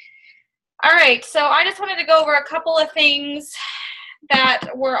 All right. So I just wanted to go over a couple of things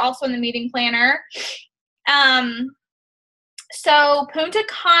that were also in the meeting planner. So Punta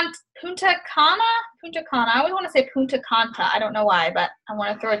Cana. I always want to say Punta Cana. I don't know why, but I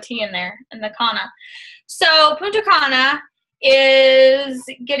want to throw a T in there in the Cana. So Punta Cana is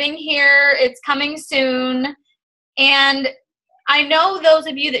getting here. It's coming soon. And I know those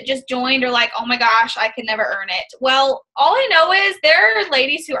of you that just joined are like, oh my gosh, I could never earn it. Well, all I know is there are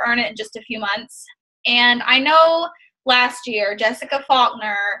ladies who earn it in just a few months. And I know last year, Jessica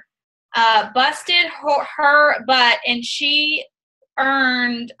Faulkner busted her butt, and she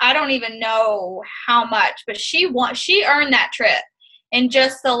earned, I don't even know how much, but she earned that trip in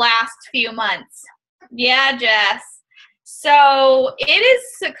just the last few months. Yeah, Jess. So it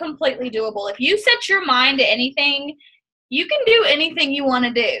is completely doable. If you set your mind to anything, you can do anything you want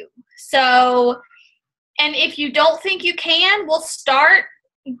to do. So, and if you don't think you can, we'll start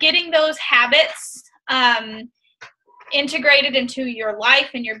getting those habits integrated into your life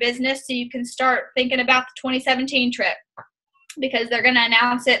and your business so you can start thinking about the 2017 trip, because they're going to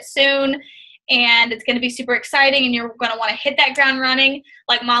announce it soon and it's going to be super exciting and you're going to want to hit that ground running.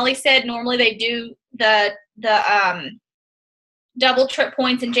 Like Molly said, normally they do the double trip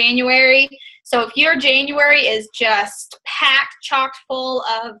points in January. So if your January is just packed, chock full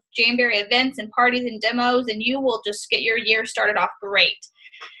of Jamberry events and parties and demos, then you will just get your year started off great.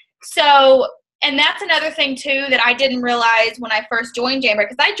 So, and that's another thing too that I didn't realize when I first joined Jamberry,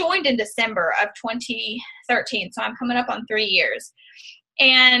 because I joined in December of 2013, so I'm coming up on 3 years.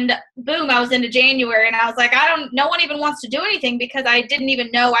 And boom, I was into January and I was like, no one even wants to do anything, because I didn't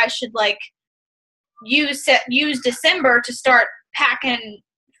even know I should like use December to start packing,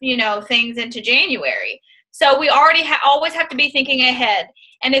 things into January. So we already always have to be thinking ahead.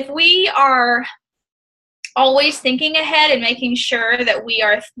 And if we are always thinking ahead and making sure that we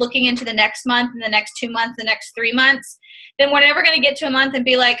are looking into the next month and the next 2 months, the next 3 months, then we're never going to get to a month and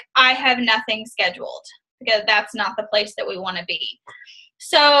be like, I have nothing scheduled, because that's not the place that we want to be.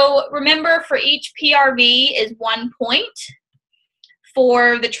 So remember, for each PRV is 1 point.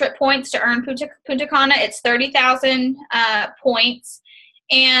 For the trip points to earn Punta Cana, it's 30,000 points.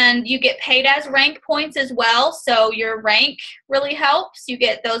 And you get paid as rank points as well. So your rank really helps. You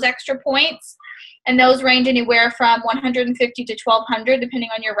get those extra points. And those range anywhere from 150 to 1,200, depending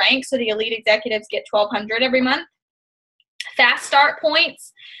on your rank. So the elite executives get 1,200 every month. Fast start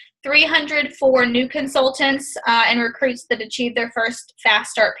points, 300 for new consultants and recruits that achieve their first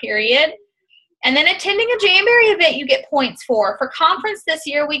fast start period. And then attending a Jamberry event, you get points for. For conference this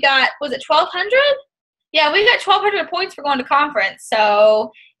year, we got, was it 1,200? Yeah, we got 1,200 points for going to conference.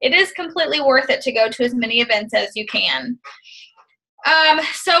 So it is completely worth it to go to as many events as you can.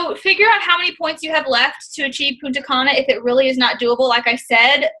 So figure out how many points you have left to achieve Punta Cana. If it really is not doable, like I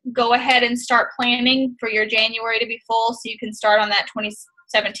said, go ahead and start planning for your January to be full so you can start on that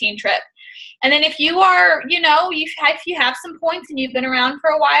 2017 trip. And then if you are, if you have some points and you've been around for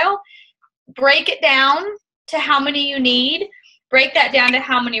a while, break it down to how many you need. Break that down to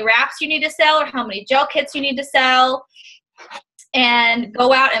how many wraps you need to sell or how many gel kits you need to sell. And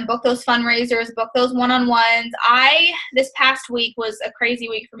go out and book those fundraisers, book those one-on-ones. This past week was a crazy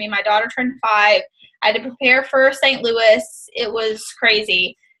week for me. My daughter turned 5. I had to prepare for St. Louis. It was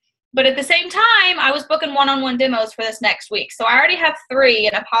crazy. But at the same time, I was booking one-on-one demos for this next week. So I already have 3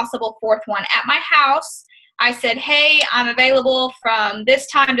 and a possible 4th one at my house. I said, hey, I'm available from this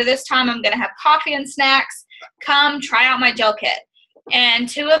time to this time. I'm going to have coffee and snacks. Come try out my gel kit. And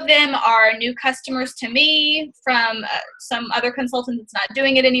 2 of them are new customers to me from some other consultant that's not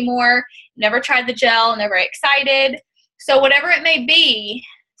doing it anymore. Never tried the gel, never excited. So whatever it may be,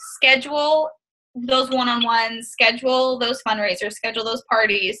 schedule those one-on-ones, schedule those fundraisers, schedule those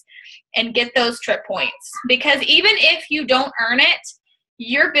parties, and get those trip points. Because even if you don't earn it,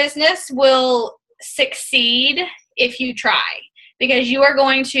 your business will succeed if you try. Because you are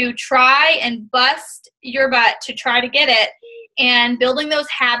going to try and bust your butt to try to get it. And building those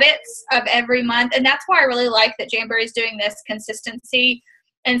habits of every month. And that's why I really like that Jamberry is doing this consistency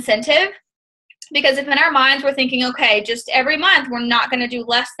incentive. Because if in our minds we're thinking, okay, just every month we're not going to do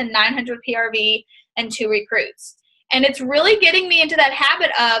less than 900 PRV and 2 recruits. And it's really getting me into that habit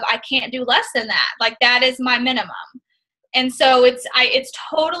of I can't do less than that. Like that is my minimum. And so it's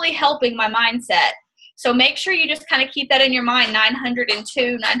totally helping my mindset. So make sure you just kind of keep that in your mind,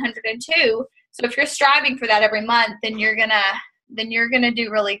 902, 902. So if you're striving for that every month, then you're gonna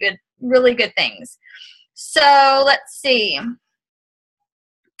do really good things. So let's see.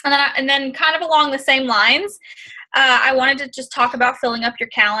 And then kind of along the same lines, I wanted to just talk about filling up your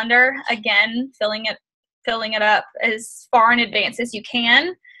calendar. Again, filling it up as far in advance as you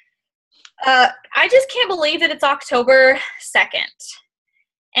can. I just can't believe that it's October 2nd.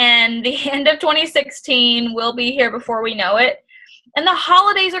 And the end of 2016 will be here before we know it. And the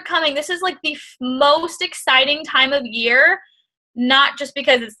holidays are coming. This is like the most exciting time of year, not just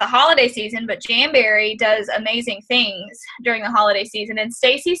because it's the holiday season, but Jamberry does amazing things during the holiday season. And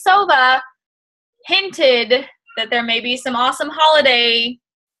Stacy Sova hinted that there may be some awesome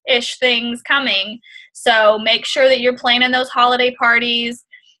holiday-ish things coming. So make sure that you're planning those holiday parties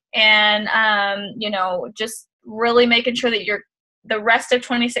and, just really making sure that the rest of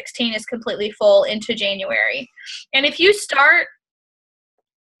 2016 is completely full into January. And if you start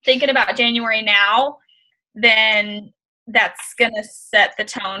thinking about January now, then that's going to set the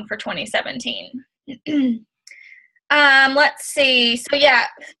tone for 2017. Let's see. So yeah,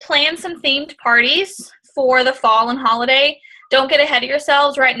 plan some themed parties for the fall and holiday. Don't get ahead of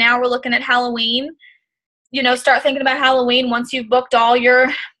yourselves. Right now we're looking at Halloween. You know, start thinking about Halloween once you've booked all your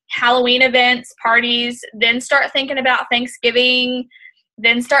Halloween events, parties. Then start thinking about Thanksgiving.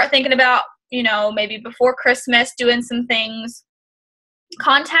 Then start thinking about, you know, maybe before Christmas doing some things.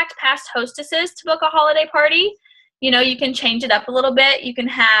 Contact past hostesses to book a holiday party. You know, you can change it up a little bit. You can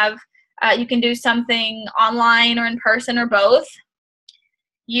have, you can do something online or in person or both.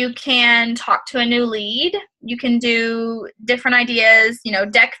 You can talk to a new lead. You can do different ideas, you know,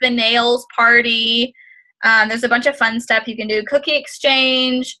 deck the nails party. There's a bunch of fun stuff you can do. Cookie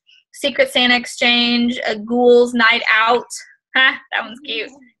exchange, Secret Santa exchange, a ghouls night out. That one's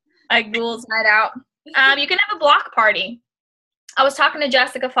cute. A ghouls night out. You can have a block party. I was talking to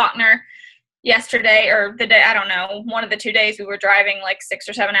Jessica Faulkner yesterday, or the day, I don't know, one of the 2 days we were driving like 6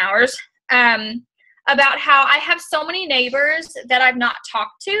 or 7 hours, about how I have so many neighbors that I've not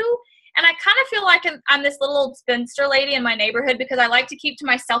talked to. And I kind of feel like I'm this little old spinster lady in my neighborhood because I like to keep to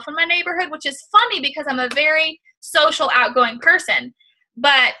myself in my neighborhood, which is funny because I'm a very social, outgoing person.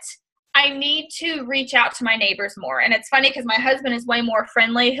 But I need to reach out to my neighbors more. And it's funny because my husband is way more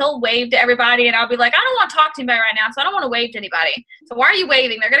friendly. He'll wave to everybody, and I'll be like, I don't want to talk to anybody right now, so I don't want to wave to anybody. So why are you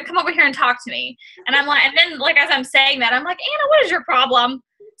waving? They're going to come over here and talk to me. And I'm like, and then like as I'm saying that, I'm like, Anna, what is your problem?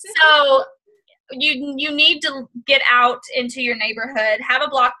 So you need to get out into your neighborhood, have a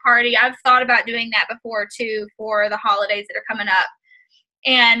block party. I've thought about doing that before too for the holidays that are coming up.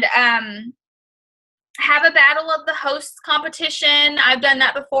 And have a battle of the hosts competition. I've done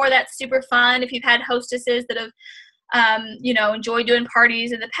that before. That's super fun. If you've had hostesses that have, you know, enjoyed doing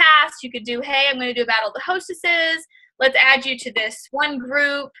parties in the past, you could do, hey, I'm going to do a battle of the hostesses. Let's add you to this one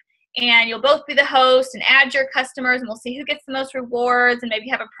group, and you'll both be the host and add your customers, and we'll see who gets the most rewards and maybe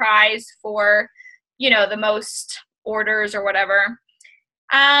have a prize for, you know, the most orders or whatever.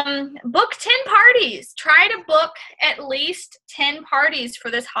 Book 10 parties. Try to book at least 10 parties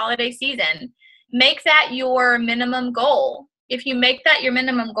for this holiday season. Make that your minimum goal. If you make that your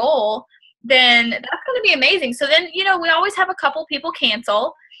minimum goal, then that's going to be amazing. So then, you know, we always have a couple people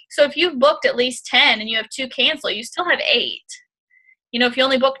cancel. So if you've booked at least 10 and you have 2 cancel, you still have 8. You know, if you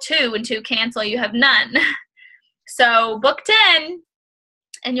only book 2 and 2 cancel, you have none. So book 10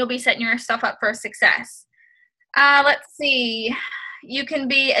 and you'll be setting yourself up for success. Let's see. You can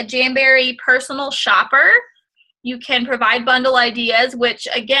be a Jamberry personal shopper. You can provide bundle ideas, which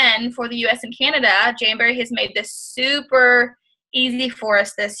again, for the US and Canada, Jamberry has made this super easy for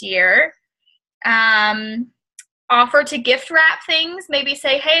us this year. Offer to gift wrap things. Maybe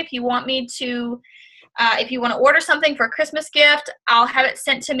say, hey, if you want me to, if you want to order something for a Christmas gift, I'll have it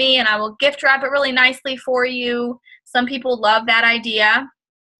sent to me and I will gift wrap it really nicely for you. Some people love that idea.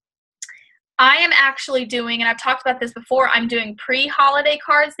 I am actually doing, and I've talked about this before, I'm doing pre-holiday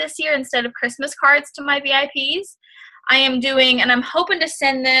cards this year instead of Christmas cards to my VIPs. I am doing, and I'm hoping to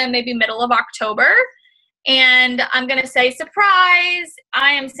send them maybe middle of October. And I'm going to say, surprise,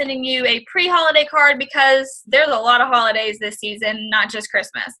 I am sending you a pre-holiday card because there's a lot of holidays this season, not just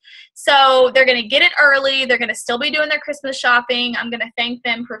Christmas. So they're going to get it early. They're going to still be doing their Christmas shopping. I'm going to thank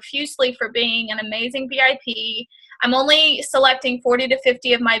them profusely for being an amazing VIP. I'm only selecting 40 to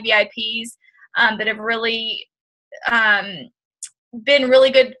 50 of my VIPs that have really been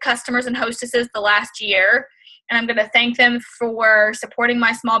really good customers and hostesses the last year. And I'm going to thank them for supporting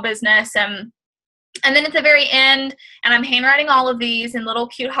my small business. And then at the very end, and I'm handwriting all of these in little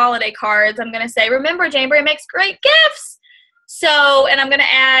cute holiday cards, I'm going to say, remember, Jamberry makes great gifts. So, and I'm going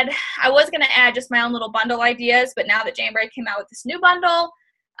to add, I was going to add just my own little bundle ideas, but now that Jamberry came out with this new bundle,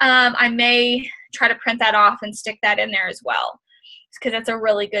 I may try to print that off and stick that in there as well, because that's a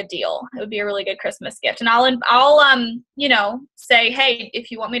really good deal. It would be a really good Christmas gift. And I'll you know, say, hey,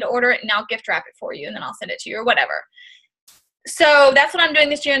 if you want me to order it, and I'll gift wrap it for you, and then I'll send it to you or whatever. So that's what I'm doing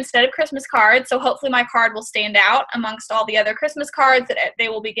this year instead of Christmas cards. So hopefully my card will stand out amongst all the other Christmas cards that they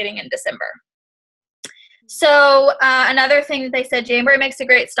will be getting in December. So another thing that they said, Jamberry makes a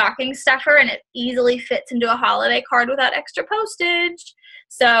great stocking stuffer, and it easily fits into a holiday card without extra postage.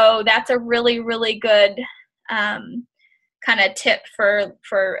 So that's a really, really good kind of tip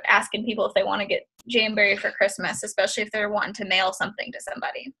for asking people if they want to get Jamberry for Christmas, especially if they're wanting to mail something to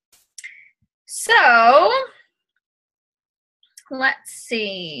somebody. So let's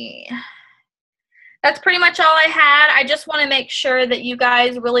see. That's pretty much all I had. I just want to make sure that you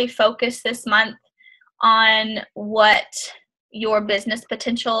guys really focus this month on what your business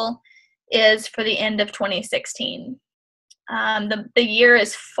potential is for the end of 2016. The year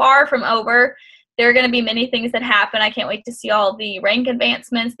is far from over. There are going to be many things that happen. I can't wait to see all the rank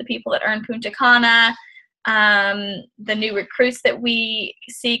advancements, the people that earn Punta Cana, the new recruits that we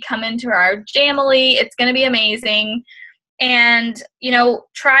see come into our Jamily. It's going to be amazing. And,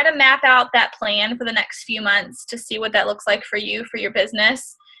 try to map out that plan for the next few months to see what that looks like for you, for your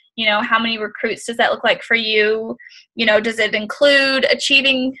business. How many recruits does that look like for you? Does it include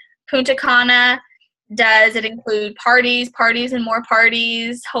achieving Punta Cana? Does it include parties and more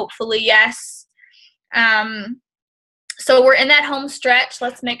parties? Hopefully, yes. So we're in that home stretch.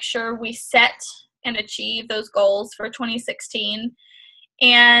 Let's make sure we set and achieve those goals for 2016.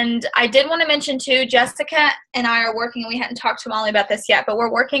 And I did want to mention too, Jessica and I are working, and we hadn't talked to Molly about this yet, but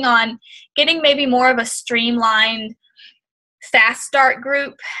we're working on getting maybe more of a streamlined fast start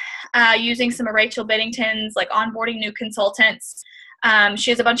group, using some of Rachel Biddington's, like onboarding new consultants.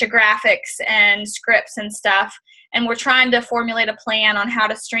 She has a bunch of graphics and scripts and stuff, and we're trying to formulate a plan on how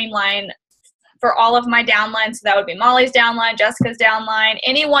to streamline for all of my downlines. So that would be Molly's downline, Jessica's downline,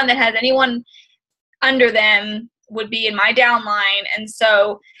 anyone that has anyone under them would be in my downline. And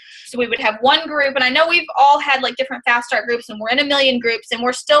so we would have one group, and I know we've all had like different fast start groups, and we're in a million groups, and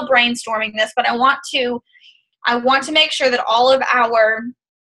we're still brainstorming this, but I want to make sure that all of our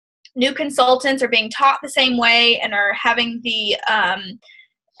new consultants are being taught the same way and are having the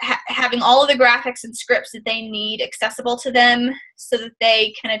having all of the graphics and scripts that they need accessible to them so that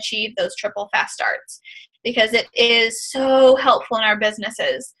they can achieve those triple fast starts, because it is so helpful in our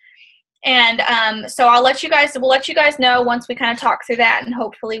businesses. And so we'll let you guys know once we kind of talk through that, and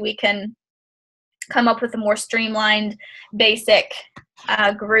hopefully we can come up with a more streamlined, basic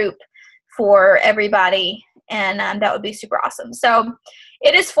group for everybody, and that would be super awesome. So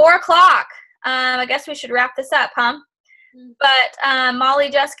it is 4:00. I guess we should wrap this up, huh? But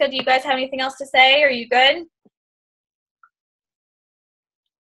Molly, Jessica, do you guys have anything else to say? Are you good?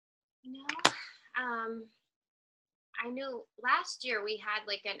 No. I know last year we had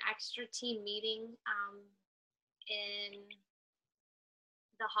like an extra team meeting in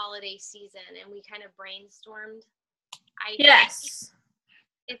the holiday season, and we kind of brainstormed ideas. Yes.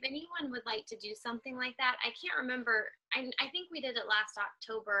 If anyone would like to do something like that, I can't remember. I think we did it last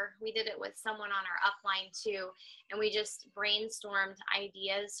October. We did it with someone on our upline too, and we just brainstormed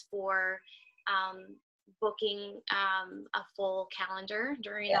ideas for booking a full calendar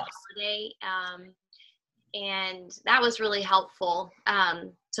during the holiday. And that was really helpful.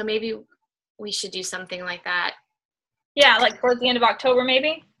 So maybe we should do something like that. Yeah, like towards the end of October,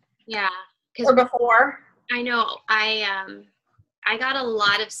 maybe? Yeah. Or before. I know. I got a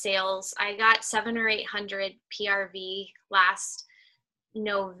lot of sales. I got 700 or 800 PRV last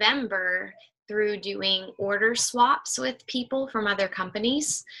November through doing order swaps with people from other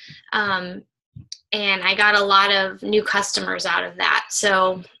companies. And I got a lot of new customers out of that.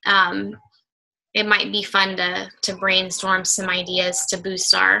 So it might be fun to brainstorm some ideas to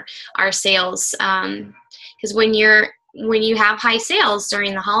boost our sales. Because when you have high sales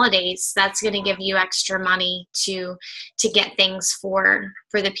during the holidays, that's going to give you extra money to get things for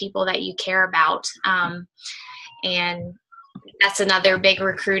the people that you care about. And that's another big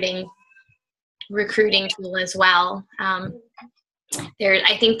recruiting tool as well.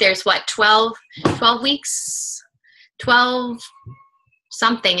 I think there's 12 weeks, 12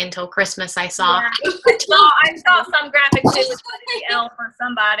 something until Christmas. I saw. Yeah. I saw some graphic too with the elf or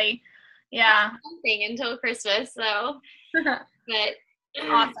somebody. Yeah. Something until Christmas. So, but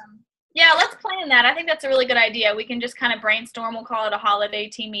awesome. Yeah, let's plan that. I think that's a really good idea. We can just kind of brainstorm. We'll call it a holiday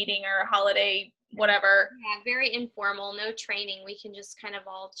team meeting or a holiday whatever. Yeah, very informal, no training. We can just kind of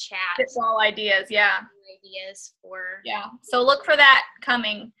all chat. It's all ideas, yeah. Ideas for. Yeah. So look for that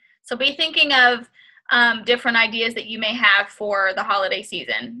coming. So be thinking of different ideas that you may have for the holiday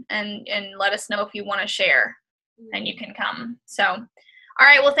season, and let us know if you want to share, and you can come. So, all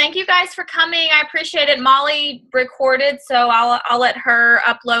right. Well, thank you guys for coming. I appreciate it. Molly recorded, so I'll let her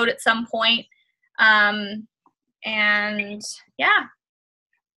upload at some point. And yeah,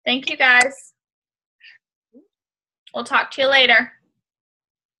 thank you guys. We'll talk to you later.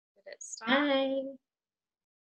 Bye.